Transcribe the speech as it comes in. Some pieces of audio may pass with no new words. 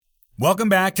Welcome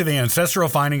back to the Ancestral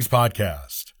Findings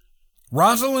Podcast.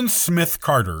 Rosalind Smith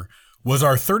Carter was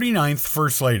our 39th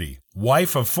First Lady,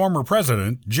 wife of former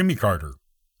President Jimmy Carter.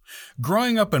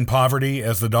 Growing up in poverty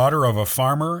as the daughter of a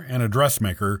farmer and a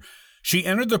dressmaker, she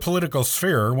entered the political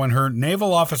sphere when her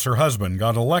naval officer husband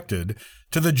got elected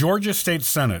to the Georgia State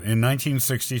Senate in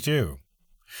 1962.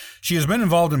 She has been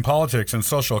involved in politics and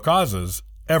social causes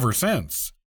ever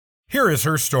since. Here is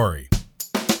her story.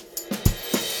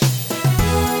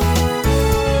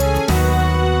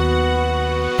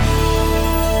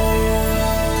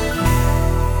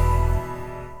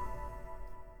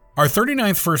 Our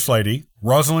 39th First Lady,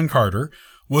 Rosalind Carter,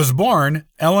 was born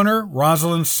Eleanor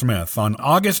Rosalind Smith on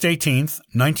August 18,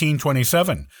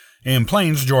 1927, in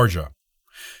Plains, Georgia.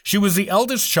 She was the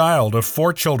eldest child of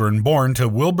 4 children born to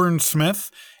Wilburn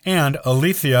Smith and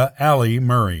Alethea Allie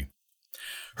Murray.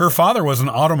 Her father was an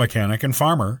auto mechanic and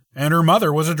farmer, and her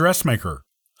mother was a dressmaker.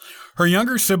 Her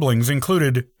younger siblings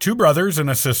included 2 brothers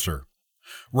and a sister.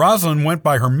 Rosalind went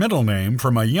by her middle name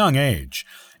from a young age,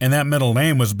 and that middle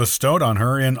name was bestowed on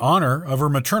her in honor of her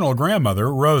maternal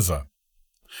grandmother, Rosa.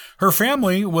 Her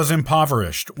family was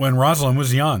impoverished when Rosalind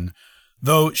was young,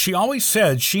 though she always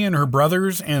said she and her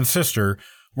brothers and sister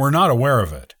were not aware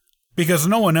of it, because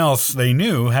no one else they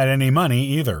knew had any money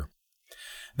either.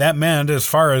 That meant, as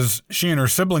far as she and her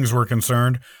siblings were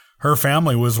concerned, her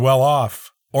family was well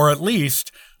off, or at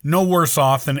least no worse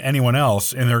off than anyone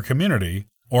else in their community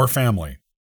or family.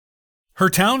 Her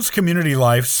town's community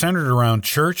life centered around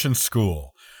church and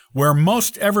school, where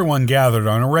most everyone gathered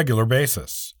on a regular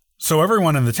basis, so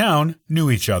everyone in the town knew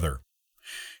each other.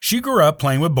 She grew up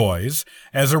playing with boys,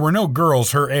 as there were no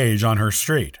girls her age on her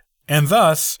street, and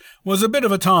thus was a bit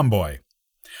of a tomboy.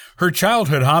 Her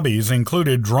childhood hobbies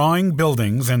included drawing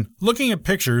buildings and looking at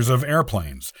pictures of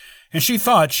airplanes, and she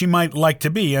thought she might like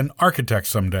to be an architect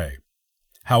someday.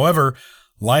 However,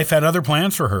 life had other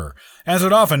plans for her, as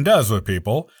it often does with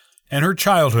people, and her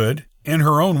childhood, in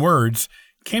her own words,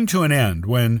 came to an end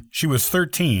when she was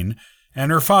 13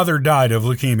 and her father died of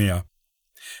leukemia.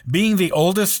 Being the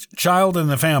oldest child in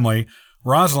the family,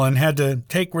 Rosalind had to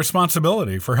take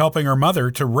responsibility for helping her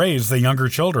mother to raise the younger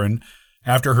children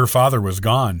after her father was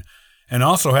gone, and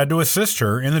also had to assist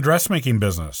her in the dressmaking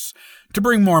business to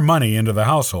bring more money into the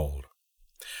household.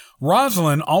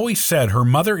 Rosalind always said her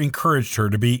mother encouraged her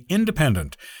to be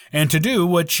independent and to do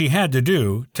what she had to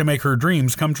do to make her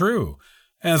dreams come true,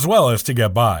 as well as to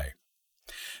get by.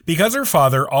 Because her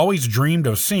father always dreamed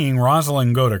of seeing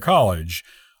Rosalind go to college,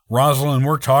 Rosalind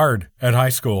worked hard at high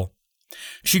school.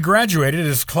 She graduated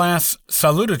as class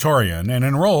salutatorian and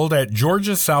enrolled at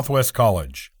Georgia Southwest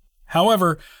College.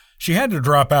 However, she had to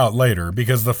drop out later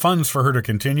because the funds for her to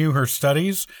continue her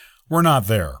studies were not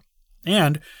there,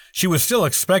 and she was still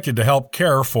expected to help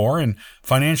care for and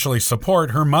financially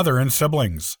support her mother and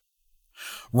siblings.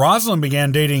 Rosalind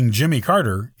began dating Jimmy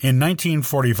Carter in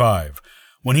 1945,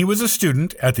 when he was a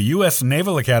student at the U.S.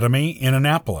 Naval Academy in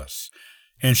Annapolis,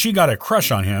 and she got a crush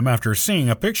on him after seeing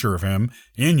a picture of him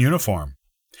in uniform.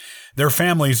 Their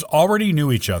families already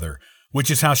knew each other, which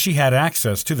is how she had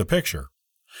access to the picture.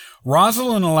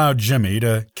 Rosalind allowed Jimmy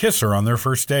to kiss her on their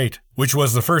first date, which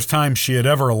was the first time she had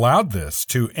ever allowed this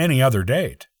to any other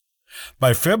date.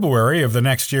 By February of the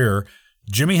next year,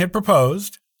 Jimmy had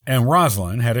proposed, and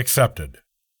Rosalind had accepted.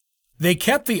 They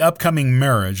kept the upcoming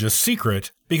marriage a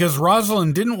secret because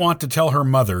Rosalind didn't want to tell her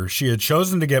mother she had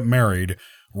chosen to get married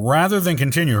rather than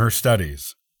continue her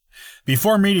studies.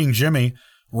 Before meeting Jimmy,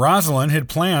 Rosalind had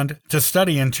planned to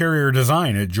study interior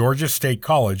design at Georgia State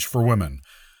College for Women,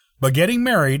 but getting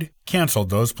married canceled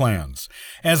those plans,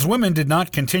 as women did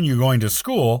not continue going to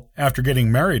school after getting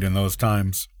married in those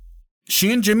times.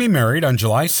 She and Jimmy married on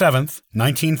July 7,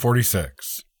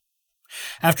 1946.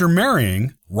 After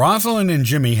marrying, Rosalind and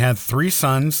Jimmy had 3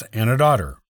 sons and a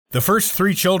daughter. The first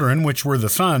 3 children, which were the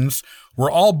sons,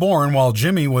 were all born while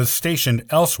Jimmy was stationed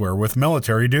elsewhere with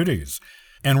military duties,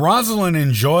 and Rosalind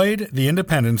enjoyed the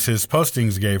independence his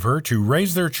postings gave her to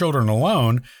raise their children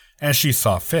alone as she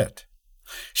saw fit.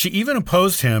 She even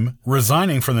opposed him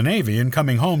resigning from the Navy and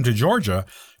coming home to Georgia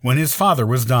when his father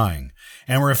was dying,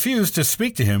 and refused to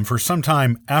speak to him for some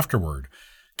time afterward,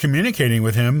 communicating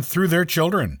with him through their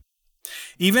children.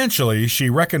 Eventually, she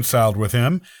reconciled with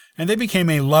him, and they became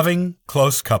a loving,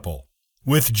 close couple.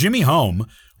 With Jimmy home,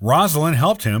 Rosalind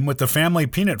helped him with the family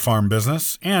peanut farm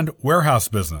business and warehouse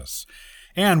business,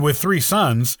 and with 3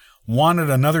 sons, wanted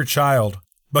another child,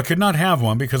 but could not have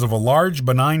one because of a large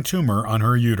benign tumor on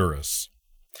her uterus.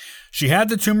 She had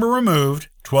the tumor removed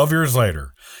 12 years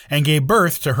later and gave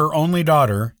birth to her only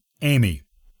daughter, Amy.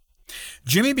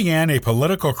 Jimmy began a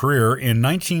political career in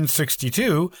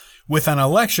 1962 with an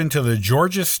election to the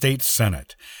Georgia State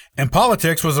Senate, and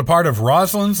politics was a part of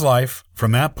Rosalind's life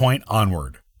from that point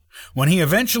onward. When he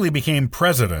eventually became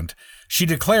president, she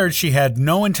declared she had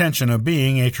no intention of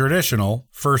being a traditional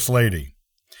First Lady.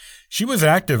 She was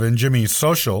active in Jimmy's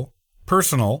social,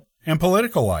 personal, and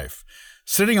political life,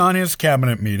 sitting on his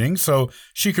cabinet meetings so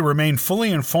she could remain fully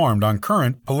informed on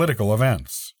current political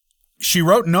events. She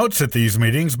wrote notes at these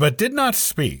meetings but did not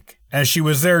speak, as she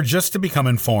was there just to become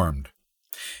informed.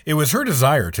 It was her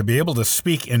desire to be able to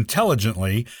speak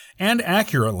intelligently and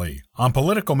accurately on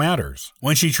political matters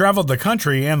when she traveled the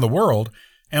country and the world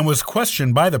and was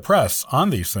questioned by the press on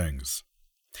these things.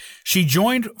 She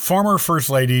joined former First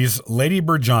Ladies Lady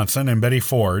Bird Johnson and Betty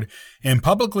Ford in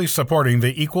publicly supporting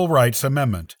the Equal Rights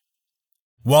Amendment.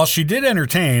 While she did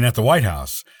entertain at the White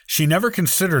House, she never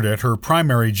considered it her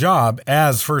primary job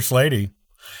as First Lady.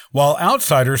 While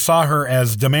outsiders saw her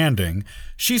as demanding,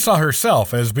 she saw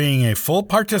herself as being a full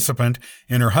participant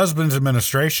in her husband's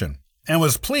administration and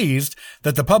was pleased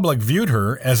that the public viewed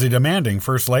her as a demanding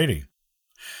First Lady.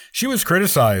 She was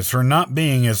criticized for not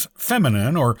being as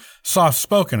feminine or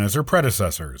soft-spoken as her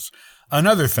predecessors,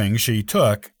 another thing she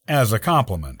took as a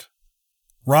compliment.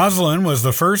 Rosalind was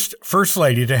the first First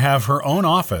Lady to have her own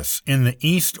office in the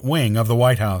East Wing of the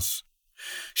White House.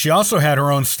 She also had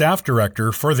her own staff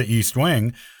director for the East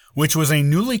Wing, which was a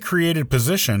newly created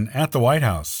position at the White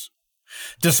House.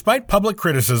 Despite public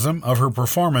criticism of her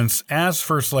performance as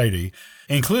First Lady,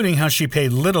 including how she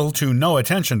paid little to no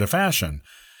attention to fashion,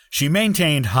 she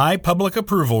maintained high public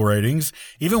approval ratings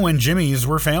even when Jimmy's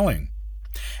were failing.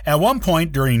 At one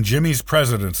point during Jimmy's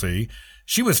presidency,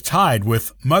 she was tied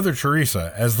with Mother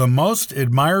Teresa as the most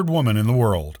admired woman in the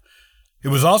world. It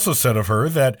was also said of her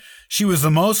that she was the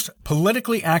most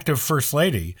politically active First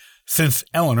Lady since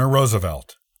Eleanor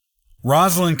Roosevelt.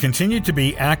 Rosalind continued to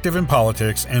be active in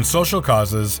politics and social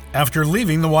causes after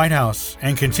leaving the White House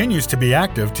and continues to be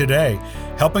active today,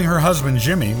 helping her husband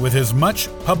Jimmy with his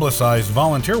much-publicized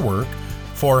volunteer work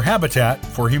for Habitat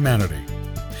for Humanity.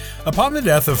 Upon the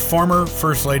death of former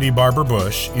First Lady Barbara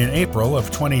Bush in April of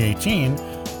 2018,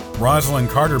 Rosalind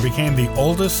Carter became the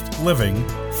oldest living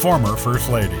former First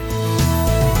Lady.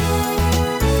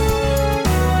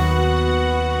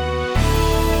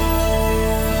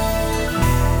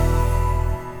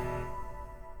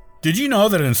 Did you know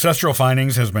that Ancestral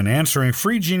Findings has been answering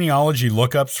free genealogy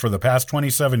lookups for the past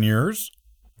 27 years?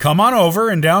 Come on over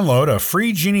and download a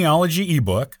free genealogy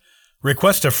ebook,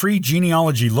 request a free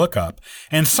genealogy lookup,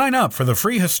 and sign up for the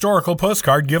free historical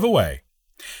postcard giveaway.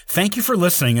 Thank you for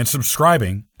listening and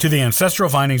subscribing to the Ancestral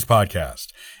Findings podcast.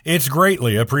 It's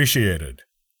greatly appreciated.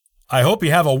 I hope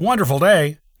you have a wonderful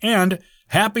day and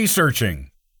happy searching.